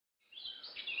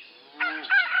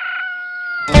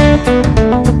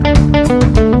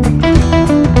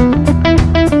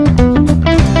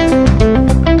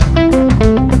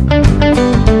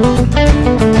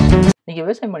நீங்கள்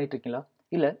விவசாயம் பண்ணிட்டு இருக்கீங்களா?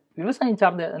 இல்லை விவசாயம்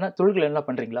சார்ந்த எதனா தொழில்கள் என்ன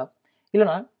பண்ணுறீங்களா?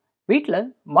 இல்லைனா வீட்டில்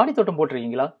மாடி தோட்டம்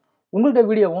போட்டிருக்கீங்களா? உங்களோட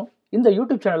வீடியோவும் இந்த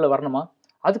யூடியூப் சேனலில் வரணுமா?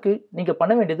 அதுக்கு நீங்கள்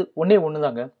பண்ண வேண்டியது ஒன்றே ஒன்று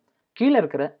தாங்க. கீழே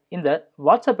இருக்கிற இந்த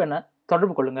வாட்ஸ்அப் எண்ணை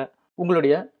தொடர்பு கொள்ளுங்கள்.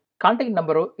 உங்களுடைய கான்டாக்ட்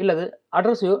நம்பரோ இல்லது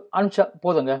அட்ரஸையோ அனுப்பிச்சா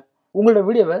போதுங்க. உங்களோட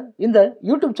வீடியோவை இந்த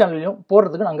யூடியூப் சேனல்லையும்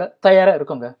போடுறதுக்கு நாங்கள் தயாராக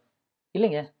இருக்கோங்க.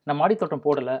 இல்லைங்க, நான் மாடி தோட்டம்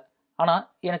போடலை, ஆனால்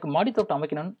எனக்கு மாடி தோட்டம்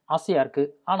அமைக்கணும்னு ஆசையாக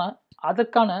இருக்குது, ஆனால்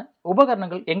அதற்கான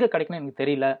உபகரணங்கள் எங்கே கிடைக்கணும்னு எனக்கு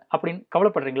தெரியல அப்படின்னு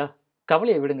கவலைப்படுறீங்களா?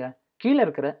 கவலையை விடுங்க. கீழே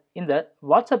இருக்கிற இந்த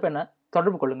வாட்ஸ்அப் எண்ணை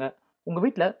தொடர்பு கொள்ளுங்க. உங்கள்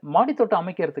வீட்டில் மாடி தோட்டம்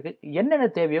அமைக்கிறதுக்கு என்னென்ன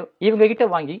தேவையோ இவங்க கிட்ட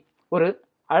வாங்கி ஒரு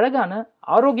அழகான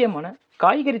ஆரோக்கியமான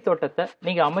காய்கறி தோட்டத்தை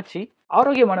நீங்கள் அமைச்சு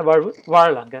ஆரோக்கியமான வாழ்வு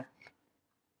வாழலாங்க.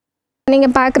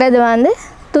 நீங்கள் பார்க்குறது வந்து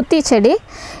துத்தி செடி.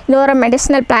 இது ஒரு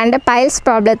மெடிசினல் பிளான்ட். பைல்ஸ்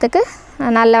ப்ராப்ளத்துக்கு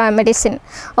நல்ல மெடிசின்.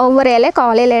 ஒவ்வொரு இலை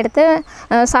காலையில் எடுத்து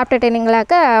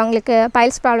சாப்பிட்டுட்டீங்களாக்க அவங்களுக்கு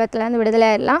பைல்ஸ் ப்ராப்ளத்துலேருந்து விடுதலை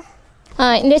ஆகிடலாம்.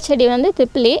 இந்த செடி வந்து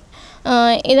திப்பிலி.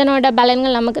 இதனோட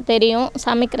பலன்கள் நமக்கு தெரியும்.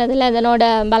 சமைக்கிறதுல இதனோட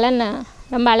பலன்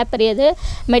ரொம்ப அளப்பரியது.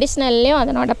 மெடிசினல்லையும்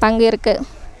அதனோட பங்கு இருக்குது.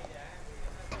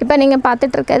 இப்போ நீங்கள்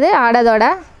பார்த்துட்ருக்கிறது ஆடதோட.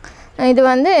 இது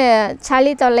வந்து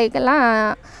சளி தொல்லைக்கெல்லாம்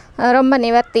ரொம்ப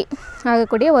நிவர்த்தி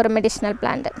ஆகக்கூடிய ஒரு மெடிசினல்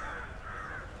பிளான்ட்.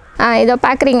 இதோ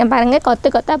பார்க்குறீங்க பாருங்கள், கொத்து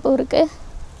கொத்தா பூ இருக்குது.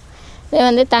 இது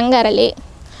வந்து தங்கரளி.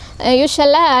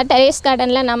 யூஸ்வலாக டெரேஸ்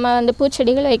கார்டனில் நம்ம வந்து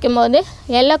பூச்செடிகள் வைக்கும்போது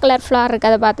எல்லோ கலர் ஃப்ளவர்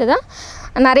இருக்கிறத பார்த்து தான்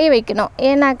நிறைய வைக்கணும்.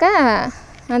 ஏன்னாக்கா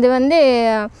அது வந்து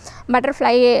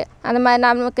பட்டர்ஃப்ளை அந்த மாதிரி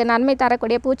நமக்கு நன்மை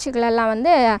தரக்கூடிய பூச்சிகளெல்லாம்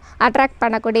வந்து அட்ராக்ட்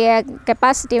பண்ணக்கூடிய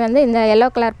கெப்பாசிட்டி வந்து இந்த எல்லோ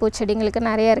கலர் பூச்செடிங்களுக்கு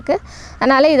நிறைய இருக்குது.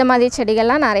 அதனால் இது மாதிரி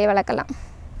செடிகள்லாம் நிறைய வளர்க்கலாம்.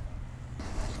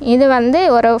 இது வந்து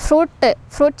ஒரு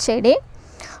ஃப்ரூட் செடி.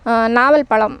 நாவல்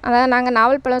பழம், அதாவது நாங்கள்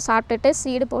நாவல் பழம் சாப்பிட்டுட்டு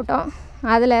சீடு போட்டோம்,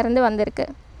 அதிலேருந்து வந்திருக்கு.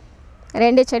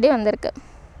 2 செடி வந்திருக்கு.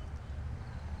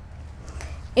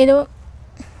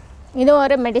 இது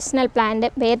ஒரு மெடிசினல் பிளான்ட்.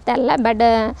 பேர் தெரில, பட்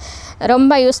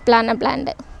ரொம்ப யூஸ்ஃபுல்லான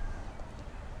பிளான்ட்.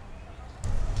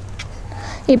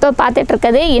 இப்போ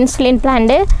பார்த்துட்ருக்கிறது இன்சுலின்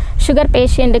பிளான்ட்டு. சுகர்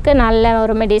பேஷண்ட்டுக்கு நல்ல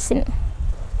ஒரு மெடிசின்.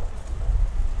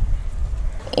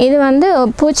 இது வந்து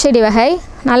பூச்செடி வகை.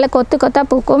 நல்ல கொத்து கொத்தாக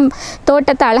பூக்கும்.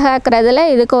 தோட்டத்தை அழகாக்குறதுல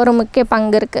இதுக்கு ஒரு முக்கிய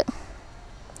பங்கு இருக்குது.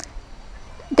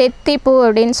 தெத்தி பூ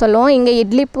அப்படின்னு சொல்லுவோம், இங்கே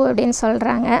இட்லி பூ அப்படின்னு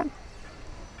சொல்கிறாங்க.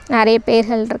 நிறைய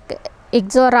பேர்கள் இருக்குது.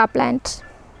 Ixora plant.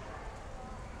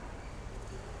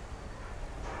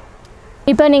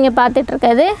 இப்போ நீங்கள்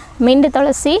பார்த்துட்ருக்கிறது மிண்டு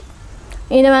துளசி.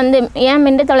 இது வந்து ஏன்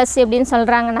மிண்டு துளசி அப்படின்னு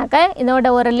சொல்கிறாங்கனாக்கா, இதோட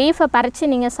ஒரு லீஃபை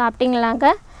பறித்து நீங்கள்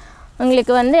சாப்பிட்டீங்கனாக்கா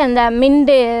உங்களுக்கு வந்து அந்த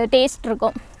மிண்டு டேஸ்ட்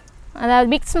இருக்கும். அதாவது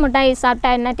பிக்ஸ் மிட்டாய் சாப்பிட்டா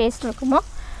என்ன டேஸ்ட் இருக்குமோ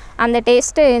அந்த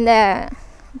டேஸ்ட்டு இந்த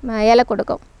இலை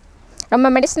கொடுக்கும். ரொம்ப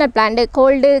மெடிசினல் பிளான்ட்டு.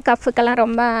 கோல்டு கஃபுக்கெல்லாம்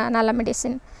ரொம்ப நல்ல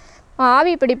மெடிசின்.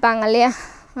 ஆவி பிடிப்பாங்க இல்லையா,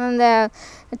 அந்த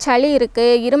சளி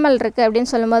இருக்குது, இருமல் இருக்குது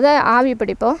அப்படின்னு சொல்லும்போது ஆவி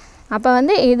பிடிப்போம். அப்போ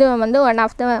வந்து இது வந்து ஒன்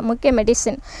ஆஃப் த முக்கிய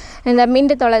மெடிசின். இந்த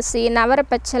மிண்டு துளசி,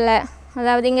 நவரப்பச்சலை,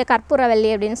 அதாவது இங்கே கற்பூரவல்லி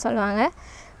அப்படின்னு சொல்லுவாங்க.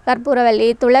 கற்பூரவல்லி,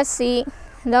 துளசி,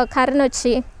 இதோ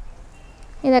கருநொச்சி.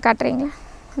 இதை காட்டுறீங்களா?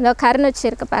 இதோ கருநொச்சி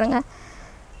இருக்குது பாருங்கள்.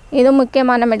 இது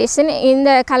முக்கியமான மெடிசின்.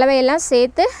 இந்த கலவையெல்லாம்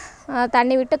சேர்த்து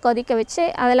தண்ணி விட்டு கொதிக்க வச்சு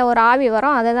அதில் ஒரு ஆவி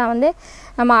வரும். அதை தான் வந்து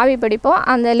நம்ம ஆவி பிடிப்போம்.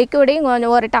 அந்த லிக்விடையும்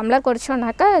கொஞ்சம் ஒரு டம்ளர்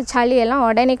குடித்தோம்னாக்கா சளியெல்லாம்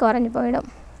உடனே குறைஞ்சி போயிடும்.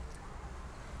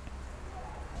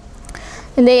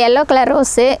 இந்த எல்லோ கலர்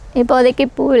ரோஸு இப்போதைக்கு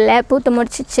பூ இல்லை, பூத்து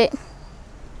முடிச்சிச்சு.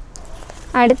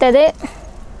 அடுத்தது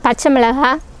பச்சை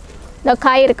மிளகாய். இந்த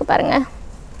காய் இருக்குது பாருங்கள்,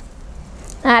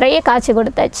 நிறைய காய்ச்சி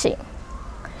கொடுத்தாச்சு.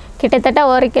 கிட்டத்தட்ட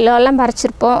 1 கிலோலாம்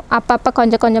பறிச்சிருப்போம். அப்பப்போ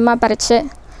கொஞ்சம் கொஞ்சமாக பறித்து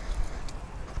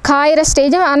காய்கிற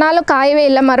ஸ்டேஜும், ஆனாலும் காயவே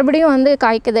இல்லை, மறுபடியும் வந்து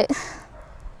காய்க்குது.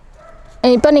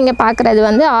 இப்போ நீங்கள் பார்க்குறது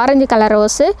வந்து ஆரஞ்சு கலர்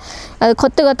ரோஸு. அது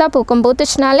கொத்து கொத்தாக பூக்கும்.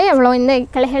 பூத்துச்சுனாலே எவ்வளோ. இந்த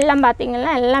கிளைகள்லாம்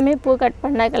பார்த்திங்கன்னா எல்லாமே பூ கட்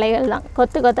பண்ண கிளைகள் தான்.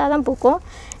 கொத்து கொத்தாக தான் பூக்கும்.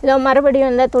 இதோ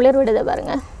மறுபடியும் இந்த துளிர் விடுது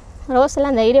பாருங்கள்.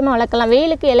 ரோஸெல்லாம் தைரியமாக வளர்க்கலாம்.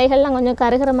 வெயிலுக்கு இலைகள்லாம் கொஞ்சம்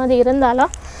கருகிற மாதிரி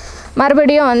இருந்தாலும்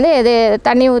மறுபடியும் வந்து இது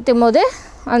தண்ணி ஊற்றும் போது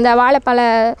அந்த வாழைப்பழ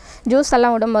ஜூஸ்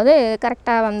எல்லாம் விடும்போது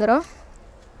கரெக்டாக வந்துடும்.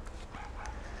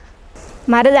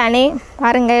 மருதாணி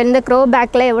பாருங்கள், இந்த க்ரோ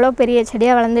பேக்கில் எவ்வளோ பெரிய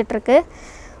செடியாக வளர்ந்துட்டுருக்கு.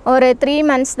 ஒரு 3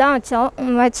 months தான்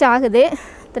வச்சு ஆகுது.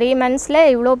 3 monthஸில்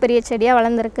இவ்வளோ பெரிய செடியாக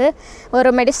வளர்ந்துருக்கு. ஒரு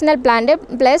மெடிசினல் பிளான்ட்டு.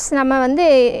 ப்ளஸ் நம்ம வந்து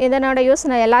இதனோட யூஸ்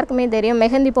எல்லாருக்குமே தெரியும்.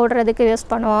 மெஹந்தி போடுறதுக்கு யூஸ்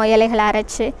பண்ணுவோம், இலைகளை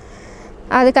அரைச்சி.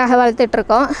 அதுக்காக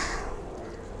வளர்த்துட்ருக்கோம்.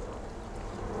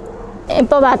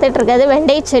 இப்போ பார்த்துட்ருக்கிறது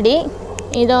வெண்டை செடி.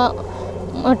 இதோ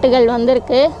மொட்டுகள்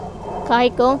வந்திருக்கு,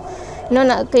 காய்க்கும்.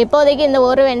 இன்னும் இப்போதைக்கு இந்த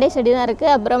ஒரு வெண்டை செடி தான்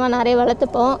இருக்குது. அப்புறமா நிறைய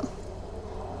வளர்த்துப்போம்.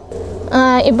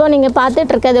 இப்போ நீங்கள்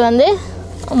பார்த்துட்ருக்கிறது வந்து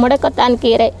முடக்கத்தான்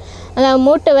கீரை. அதாவது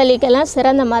மூட்டு வலிக்கெல்லாம்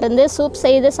சிறந்த மருந்து. சூப்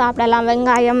செய்து சாப்பிடலாம்.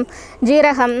 வெங்காயம்,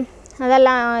 ஜீரகம்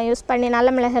அதெல்லாம் யூஸ் பண்ணி நல்ல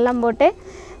மிளகெல்லாம் போட்டு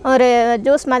ஒரு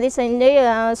ஜூஸ் மாதிரி செஞ்சு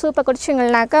சூப்பை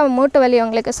குடிச்சிங்கனாக்கா மூட்டு வலி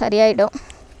உங்களுக்கு சரியாயிடும்.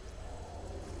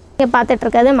 இங்கே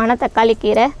பார்த்துட்ருக்கிறது மணத்தக்காளி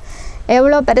கீரை.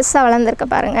 எவ்வளோ பெருசாக வளர்ந்துருக்கு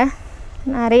பாருங்கள்.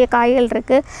 நிறைய காய்கள்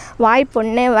இருக்குது.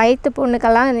 வாய்ப்புண்ணு, வயிற்று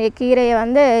புண்ணுக்கெல்லாம் இந்த கீரையை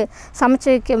வந்து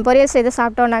சமைச்சு பொரியல் செய்து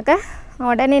சாப்பிட்டோன்னாக்கா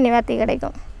உடனே நிவர்த்தி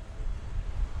கிடைக்கும்.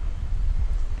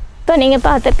 இப்போ நீங்கள்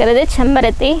பார்த்துருக்கிறது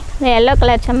செம்பருத்தி. இந்த எல்லோ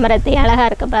கலர் செம்பருத்தி அழகாக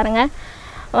இருக்குது பாருங்கள்.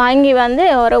 வாங்கி வந்து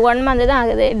ஒரு 1 மந்த் தான்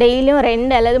ஆகுது. டெய்லியும்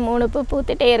 2 அல்லது 3 பூ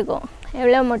பூத்துட்டே இருக்கும்.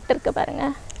 எவ்வளோ மொட்டு இருக்குது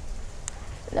பாருங்கள்.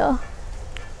 இதோ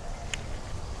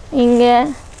இங்கே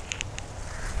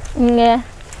இங்கே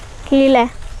கீழே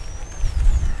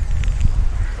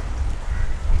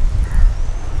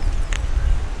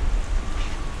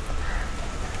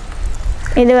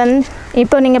இது வந்து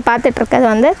இப்போ நீங்கள் பார்த்துட்ருக்கிறது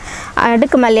வந்து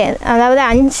அடுக்கு மல்லி. அதாவது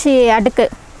 5 அடுக்கு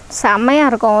செம்மையாக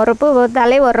இருக்கும். ஒரு பூ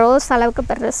தலை ஒரு ரோஸ் அளவுக்கு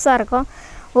பெருசாக இருக்கும்.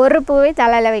 ஒரு பூவை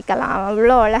தலையில் வைக்கலாம்.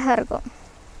 அவ்வளோ அழகாக இருக்கும்.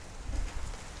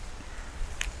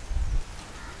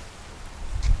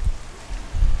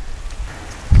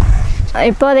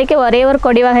 இப்போதைக்கு ஒரே ஒரு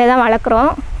கொடி வகை தான்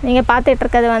வளர்க்குறோம். நீங்கள்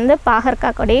பார்த்துட்ருக்கிறது வந்து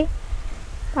பாகற்காய் கொடி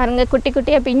பாருங்கள். குட்டி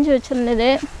குட்டியாக பிஞ்சு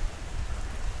வச்சுருந்தது.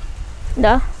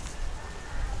 இதோ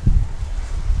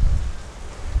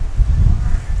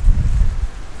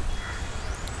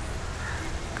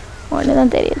ஒன்று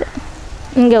தான் தெரியுது.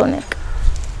 இங்கே ஒன்று இருக்குது.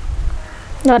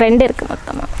 இன்னும் 2 இருக்குது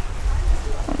மொத்தமாக.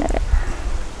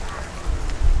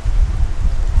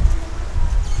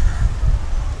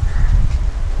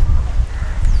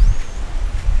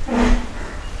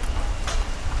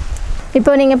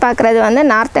 இப்போ நீங்கள் பார்க்குறது வந்து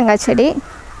நார்த்தங்காய் செடி.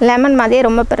 லெமன் மாதிரியே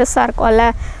ரொம்ப பெருசாக இருக்கும்ல.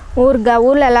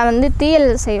 ஊர்லெல்லாம் வந்து தீயல்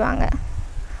செய்வாங்க.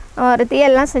 ஒரு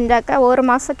தீயல்லாம் செஞ்சாக்கா 1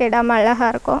 மாதம் கெடாமல்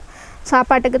அழகாக இருக்கும்.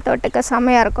 சாப்பாட்டுக்கு தொட்டுக்க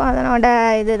செம்மையாக இருக்கும். அதனோட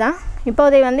இதுதான்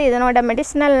இப்போதைக்கு வந்து இதனோட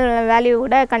மெடிசினல் வேல்யூ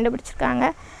கூட கண்டுபிடிச்சிருக்காங்க.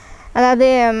 அதாவது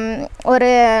ஒரு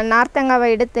நார்த்தங்காவை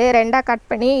எடுத்து 2ஆக கட்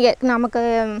பண்ணி நமக்கு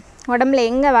உடம்புல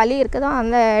எங்கே வலி இருக்குதோ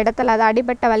அந்த இடத்துல, அது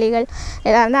அடிபட்ட வலிகள்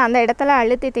இதாக இருந்தால் அந்த இடத்துல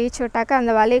அழுத்தி தேய்ச்சி விட்டாக்கா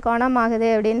அந்த வலி குணமாகுது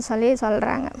அப்படின்னு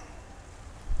சொல்கிறாங்க.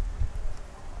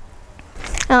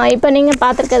 இப்போ நீங்கள்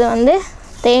பார்த்துருக்கிறது வந்து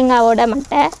தேங்காவோட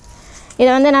மட்டை. இதை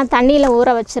வந்து நான் தண்ணியில்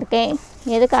ஊற வச்சுருக்கேன்.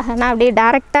 எதுக்காகனா அப்படியே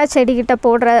டைரெக்டாக செடிக்கிட்ட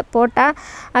போட்டால்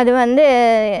அது வந்து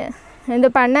இது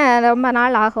பண்ண ரொம்ப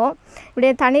நாள் ஆகும்.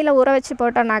 இப்படியே தண்ணியில் ஊற வச்சு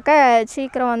போட்டோன்னாக்கா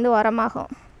சீக்கிரம் வந்து உரமாகும்.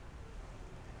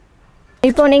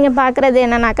 இப்போது நீங்கள் பார்க்குறது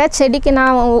என்னன்னாக்கா செடிக்கு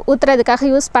நான் ஊற்றுறதுக்காக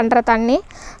யூஸ் பண்ணுற தண்ணி.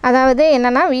 அதாவது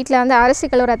என்னென்னா வீட்டில் வந்து அரிசி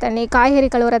கழுவுற தண்ணி, காய்கறி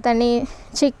கழுவுற தண்ணி,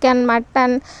 சிக்கன்,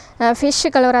 மட்டன், ஃபிஷ்ஷு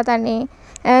கழுவுற தண்ணி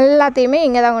எல்லாத்தையுமே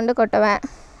இங்கே தான் கொண்டு கொட்டுவேன்.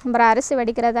 அப்புறம் அரிசி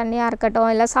வடிக்கிற தண்ணியாக இருக்கட்டும்,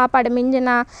 இல்லை சாப்பாடு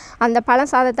மிஞ்சினா அந்த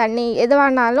பழம் சாத தண்ணி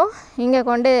எதுவானாலும் இங்கே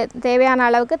கொண்டு தேவையான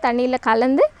அளவுக்கு தண்ணியில்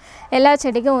கலந்து எல்லா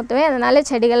செடிக்கும் ஊற்றுவேன். அதனால்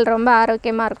செடிகள் ரொம்ப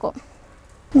ஆரோக்கியமாக இருக்கும்.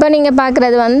 இப்போ நீங்கள்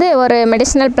பார்க்குறது வந்து ஒரு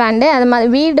மெடிசினல் பிளான்ட்டு. அது மாதிரி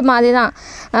வீடு மாதிரி தான்,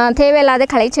 தேவையில்லாத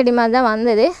களைச்செடி மாதிரி தான்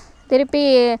வந்தது. திருப்பி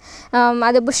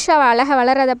அது புஷ்ஷாக அழகாக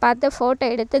வளர்கிறத பார்த்து ஃபோட்டோ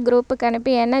எடுத்து குரூப்புக்கு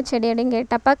அனுப்பி என்ன செடி அப்படின்னு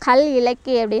கேட்டப்போ கல்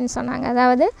இலக்கி அப்படின்னு சொன்னாங்க.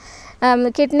 அதாவது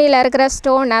கிட்னியில் இருக்கிற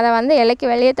ஸ்டோன் அதை வந்து இலக்கி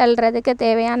வெளியே தள்ளுறதுக்கு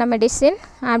தேவையான மெடிசின்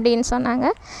அப்படின்னு சொன்னாங்க.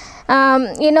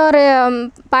 இன்னொரு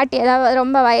பாட்டி, அதாவது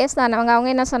ரொம்ப வயசானவங்க, அவங்க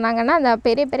என்ன சொன்னாங்கன்னா அந்த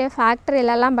பெரிய பெரிய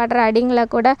ஃபேக்ட்ரியிலலாம் படுற அடிங்களை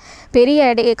கூட, பெரிய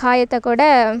அடி காயத்தை கூட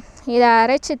இதை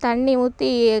அரைச்சி தண்ணி ஊற்றி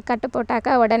கட்டு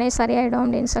போட்டாக்கா உடனே சரியாயிடும்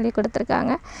அப்படின்னு சொல்லி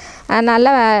கொடுத்துருக்காங்க.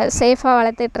 நல்லா சேஃபாக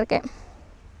வளர்த்துட்ருக்கேன்.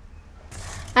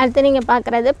 அடுத்து நீங்கள்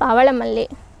பார்க்குறது பவளமல்லி.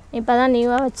 இப்போ தான்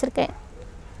நியூவாக வச்சுருக்கேன்.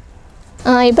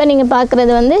 இப்போ நீங்கள்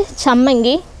பார்க்குறது வந்து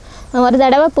சம்மங்கி. ஒரு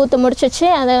தடவை பூத்து முடிச்சிச்சு,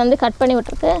 அதை வந்து கட் பண்ணி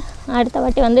விட்ருக்கு. அடுத்த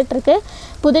வாட்டி வந்துட்டுருக்கு.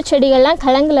 புது செடிகள்லாம்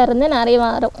கிழங்குலேருந்து நிறைய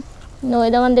வரும். இன்னும்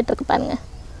இதை வந்துட்டுருக்கு பாருங்கள்.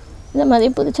 இந்த மாதிரி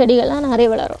புது செடிகள்லாம் நிறைய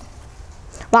வளரும்.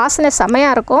 வாசனை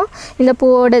செம்மையாக இருக்கும் இந்த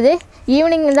பூவோடது.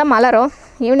 ஈவினிங் தான் மலரும்.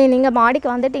 ஈவினிங் நீங்கள் மாடிக்கு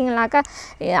வந்துட்டிங்கனாக்கா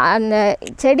அந்த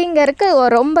செடிங்க இருக்குது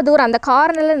ரொம்ப தூரம், அந்த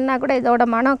கார்னரில் இருந்தால் கூட இதோட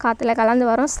மனம் காற்றுல கலந்து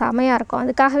வரும். செம்மையாக இருக்கும்.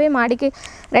 அதுக்காகவே மாடிக்கு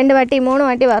 2 வாட்டி 3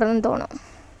 வாட்டி வரணும்னு தோணும்.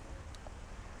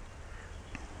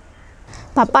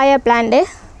 பப்பாயா பிளான்ட்டு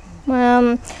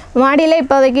மாடியில்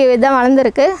இப்போதைக்கு இதான்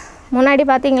வளர்ந்துருக்கு. முன்னாடி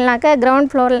பார்த்திங்கனாக்கா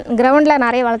கிரவுண்டில்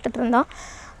நிறைய வளர்த்துட்டு இருந்தோம்.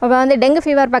 அப்போ வந்து டெங்கு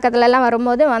ஃபீவர் பக்கத்துலலாம்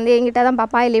வரும்போது வந்து எங்கிட்ட தான்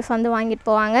பப்பாயா லீஃப் வந்து வாங்கிட்டு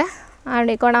போவாங்க.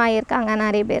 அப்படி குணம் ஆகியிருக்காங்க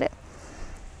நிறைய பேர்.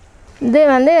 இது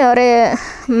வந்து ஒரு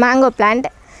மேங்கோ பிளான்ட்.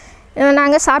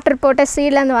 நாங்கள் சாப்பிட்டு போட்ட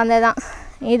சீட்லேருந்து வந்தது தான்.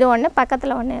 இது ஒன்று,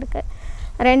 பக்கத்தில் ஒன்று இருக்குது.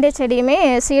 2 செடியுமே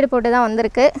சீடு போட்டு தான்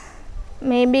வந்திருக்கு.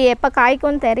 மேபி எப்போ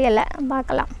காய்க்கும்னு தெரியலை,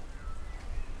 பார்க்கலாம்.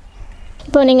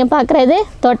 இப்போ நீங்கள் பார்க்குறது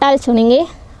தொட்டால் சுருங்கி.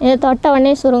 இது தொட்ட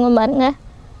உடனே சுருங்கும் பாருங்கள்.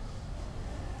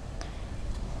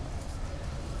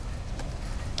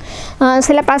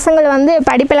 சில பசங்கள் வந்து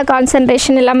படிப்பில்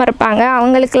கான்சன்ட்ரேஷன் இல்லாமல் இருப்பாங்க.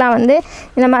 அவங்களுக்கெலாம் வந்து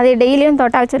இந்த மாதிரி டெய்லியும்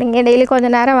தொட்டா வச்சுருங்க. டெய்லி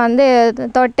கொஞ்சம் நேரம் வந்து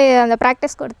தொட்டு அந்த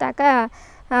ப்ராக்டிஸ் கொடுத்தாக்கா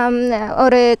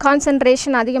ஒரு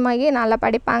கான்சன்ட்ரேஷன் அதிகமாகி நல்லா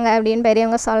படிப்பாங்க அப்படின்னு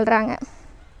பெரியவங்க சொல்கிறாங்க.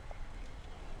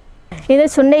 இது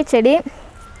சுண்டை செடி.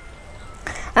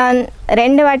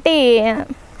 2 வாட்டி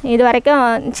இது வரைக்கும்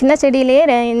சின்ன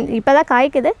செடியிலேயே இப்போ தான்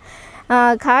காய்க்குது.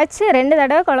 காய்ச்சி 2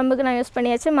 தடவை குழம்புக்கு நான் யூஸ்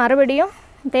பண்ணியாச்சு. மறுபடியும்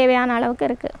தேவையான அளவுக்கு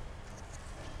இருக்குது.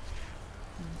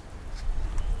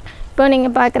 இப்போ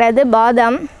நீங்கள் பார்க்குறது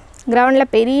பாதாம்.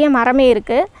 கிரவுண்டில் பெரிய மரமே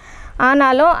இருக்குது.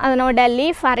 ஆனாலும் அதனோட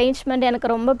லீஃப் அரேஞ்ச்மெண்ட்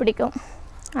எனக்கு ரொம்ப பிடிக்கும்.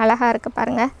 அழகாக இருக்குது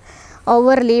பாருங்கள்.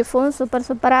 ஒவ்வொரு லீஃபும்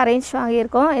சூப்பராக அரேஞ்ச்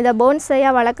ஆகியிருக்கும். இதை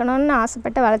போன்சையாக வளர்க்கணுன்னு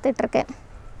ஆசைப்பட்டு வளர்த்துட்ருக்கேன்.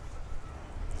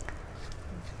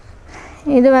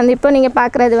 இது வந்து இப்போ நீங்கள்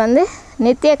பார்க்குறது வந்து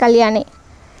நித்திய கல்யாணி.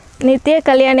 நித்திய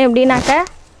கல்யாணி அப்படின்னாக்கா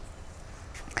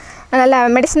நல்ல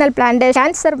மெடிசினல் பிளான்ட்டு.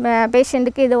 கேன்சர்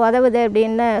பேஷண்ட்டுக்கு இது உதவுது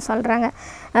அப்படின்னு சொல்கிறாங்க,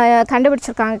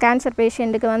 கண்டுபிடிச்சிருக்காங்க. கேன்சர்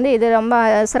பேஷண்ட்டுக்கு வந்து இது ரொம்ப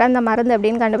சிறந்த மருந்து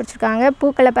அப்படின்னு கண்டுபிடிச்சிருக்காங்க.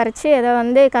 பூக்களை பறித்து அதை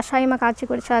வந்து கஷாயமாக காய்ச்சி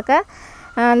குடித்தாக்க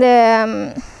அந்த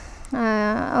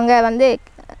அவங்க வந்து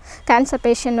கேன்சர்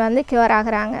பேஷண்ட் வந்து க்யூர்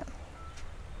ஆகுறாங்க.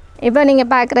 இப்போ நீங்கள்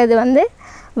பார்க்குறது வந்து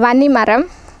வன்னி மரம்.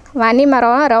 வன்னி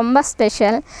மரம் ரொம்ப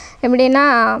ஸ்பெஷல். எப்படின்னா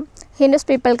ஹிந்துஸ்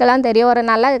பீப்புளுக்கெல்லாம் தெரியும், ஒரு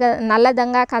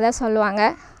நல்லதங்க கதை சொல்லுவாங்க.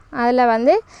 அதில்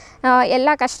வந்து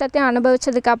எல்லா கஷ்டத்தையும்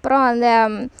அனுபவித்ததுக்கப்புறம் அந்த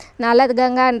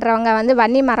நல்லதங்கன்றவங்க வந்து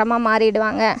வன்னி மரமாக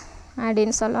மாறிடுவாங்க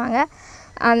அப்படின்னு சொல்லுவாங்க.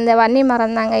 அந்த வன்னி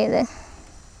மரம் தாங்க இது.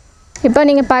 இப்போ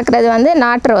நீங்கள் பார்க்குறது வந்து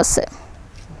நாட்டு ரோஸு.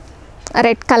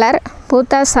 Red colour.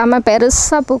 பூத்தா செம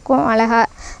பெருசாக பூக்கும் அழகாக.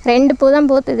 2 பூ தான்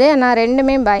பூத்துது. ஆனால்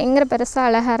 2மே பயங்கர பெருசாக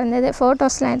அழகாக இருந்தது.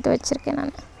 ஃபோட்டோஸ்லாம் எடுத்து வச்சுருக்கேன்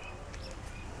நான்.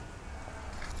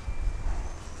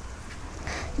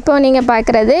 இப்போது நீங்கள்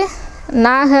பார்க்குறது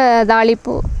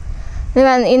நாகதாளிப்பூ.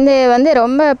 இது வந்து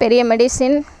ரொம்ப பெரிய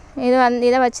மெடிசின்.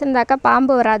 இதை வச்சுருந்தாக்கா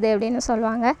பாம்பு வராது அப்படின்னு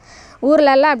சொல்லுவாங்க.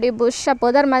 ஊர்லெல்லாம் அப்படி புஷ்ஷாக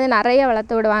புதர் மாதிரி நிறைய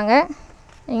வளர்த்து விடுவாங்க.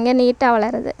 இங்கே நீட்டாக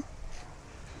வளருது.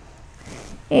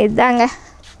 இதுதாங்க.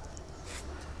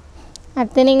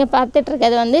 அடுத்து நீங்கள்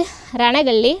பார்த்துட்ருக்கிறது வந்து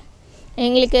ரணகல்லி.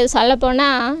 எங்களுக்கு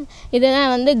சொல்லப்போனால்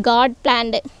இதுதான் வந்து காட்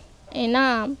பிளான்ட். ஏன்னா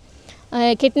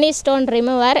கிட்னி ஸ்டோன்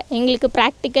ரிமூவர். எங்களுக்கு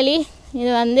ப்ராக்டிக்கலி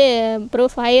இது வந்து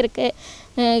ப்ரூஃப் ஆகிருக்கு,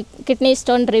 கிட்னி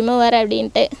ஸ்டோன் ரிமூவர்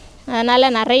அப்படின்ட்டு.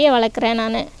 அதனால் நிறைய வளர்க்குறேன்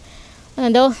நான்.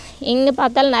 அதோ இங்கே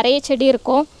பார்த்தாலும் நிறைய செடி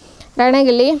இருக்கும்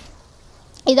ரணகல்லி.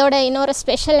 இதோட இன்னொரு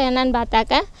ஸ்பெஷல் என்னன்னு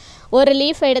பார்த்தாக்க, ஒரு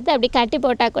லீஃப் எடுத்து அப்படி கட்டி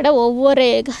போட்டால் கூட ஒவ்வொரு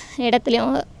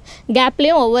இடத்துலையும்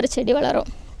கேப்லேயும் ஒவ்வொரு செடி வளரும்.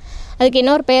 அதுக்கு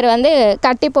இன்னொரு பேர் வந்து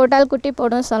கட்டி போட்டால் குட்டி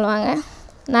போடுன்னு சொல்லுவாங்க.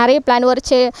 நிறைய பிளான் ஒரு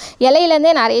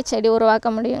இலையிலேருந்தே நிறைய செடி உருவாக்க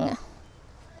முடியுங்க.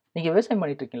 நீங்கள் விவசாயம்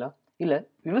பண்ணிகிட்ருக்கீங்களா? இல்லை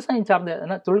விவசாயம் சார்ந்த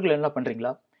எதனா தொழில்கள் என்ன பண்ணுறீங்களா?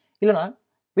 இல்லைனா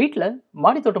வீட்டில்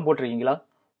மாடி தோட்டம் போட்டிருக்கீங்களா?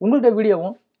 உங்களோட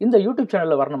வீடியோவும் இந்த யூடியூப்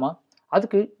சேனலில் வரணுமா?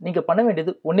 அதுக்கு நீங்கள் பண்ண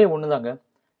வேண்டியது ஒன்று தாங்க.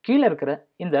 கீழே இருக்கிற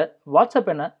இந்த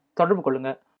வாட்ஸ்அப் எண்ணை தொடர்பு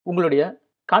கொள்ளுங்கள். உங்களுடைய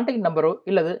கான்டாக்ட் நம்பரோ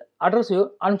இல்லது அட்ரஸையோ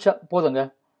அனுப்பிச்சா போதுங்க.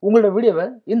 உங்களோட வீடியோவை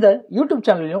இந்த யூடியூப்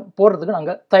சேனல்லையும் போடுறதுக்கு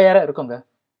நாங்கள் தயாராக இருக்கோங்க.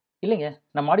 இல்லைங்க,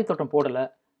 நான் மாடித்தோட்டம் போடலை,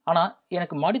 ஆனால்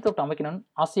எனக்கு மாடித்தோட்டம் அமைக்கணும்னு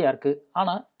ஆசையாக இருக்குது,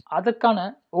 ஆனால் அதற்கான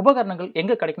உபகரணங்கள்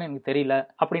எங்கே கிடைக்கணும்னு எனக்கு தெரியல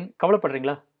அப்படின்னு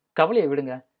கவலைப்படுறீங்களா? கவலையை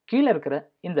விடுங்க. கீழே இருக்கிற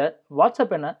இந்த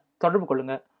வாட்ஸ்அப் எண்ணை தொடர்பு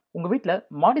கொள்ளுங்கள். உங்கள் வீட்டில்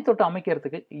மாடித்தோட்டம்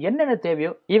அமைக்கிறதுக்கு என்னென்ன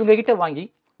தேவையோ இவங்ககிட்ட வாங்கி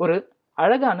ஒரு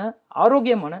அழகான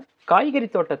ஆரோக்கியமான காய்கறி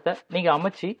தோட்டத்தை நீங்கள்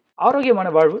அமைச்சு ஆரோக்கியமான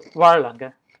வாழ்வு வாழலாங்க.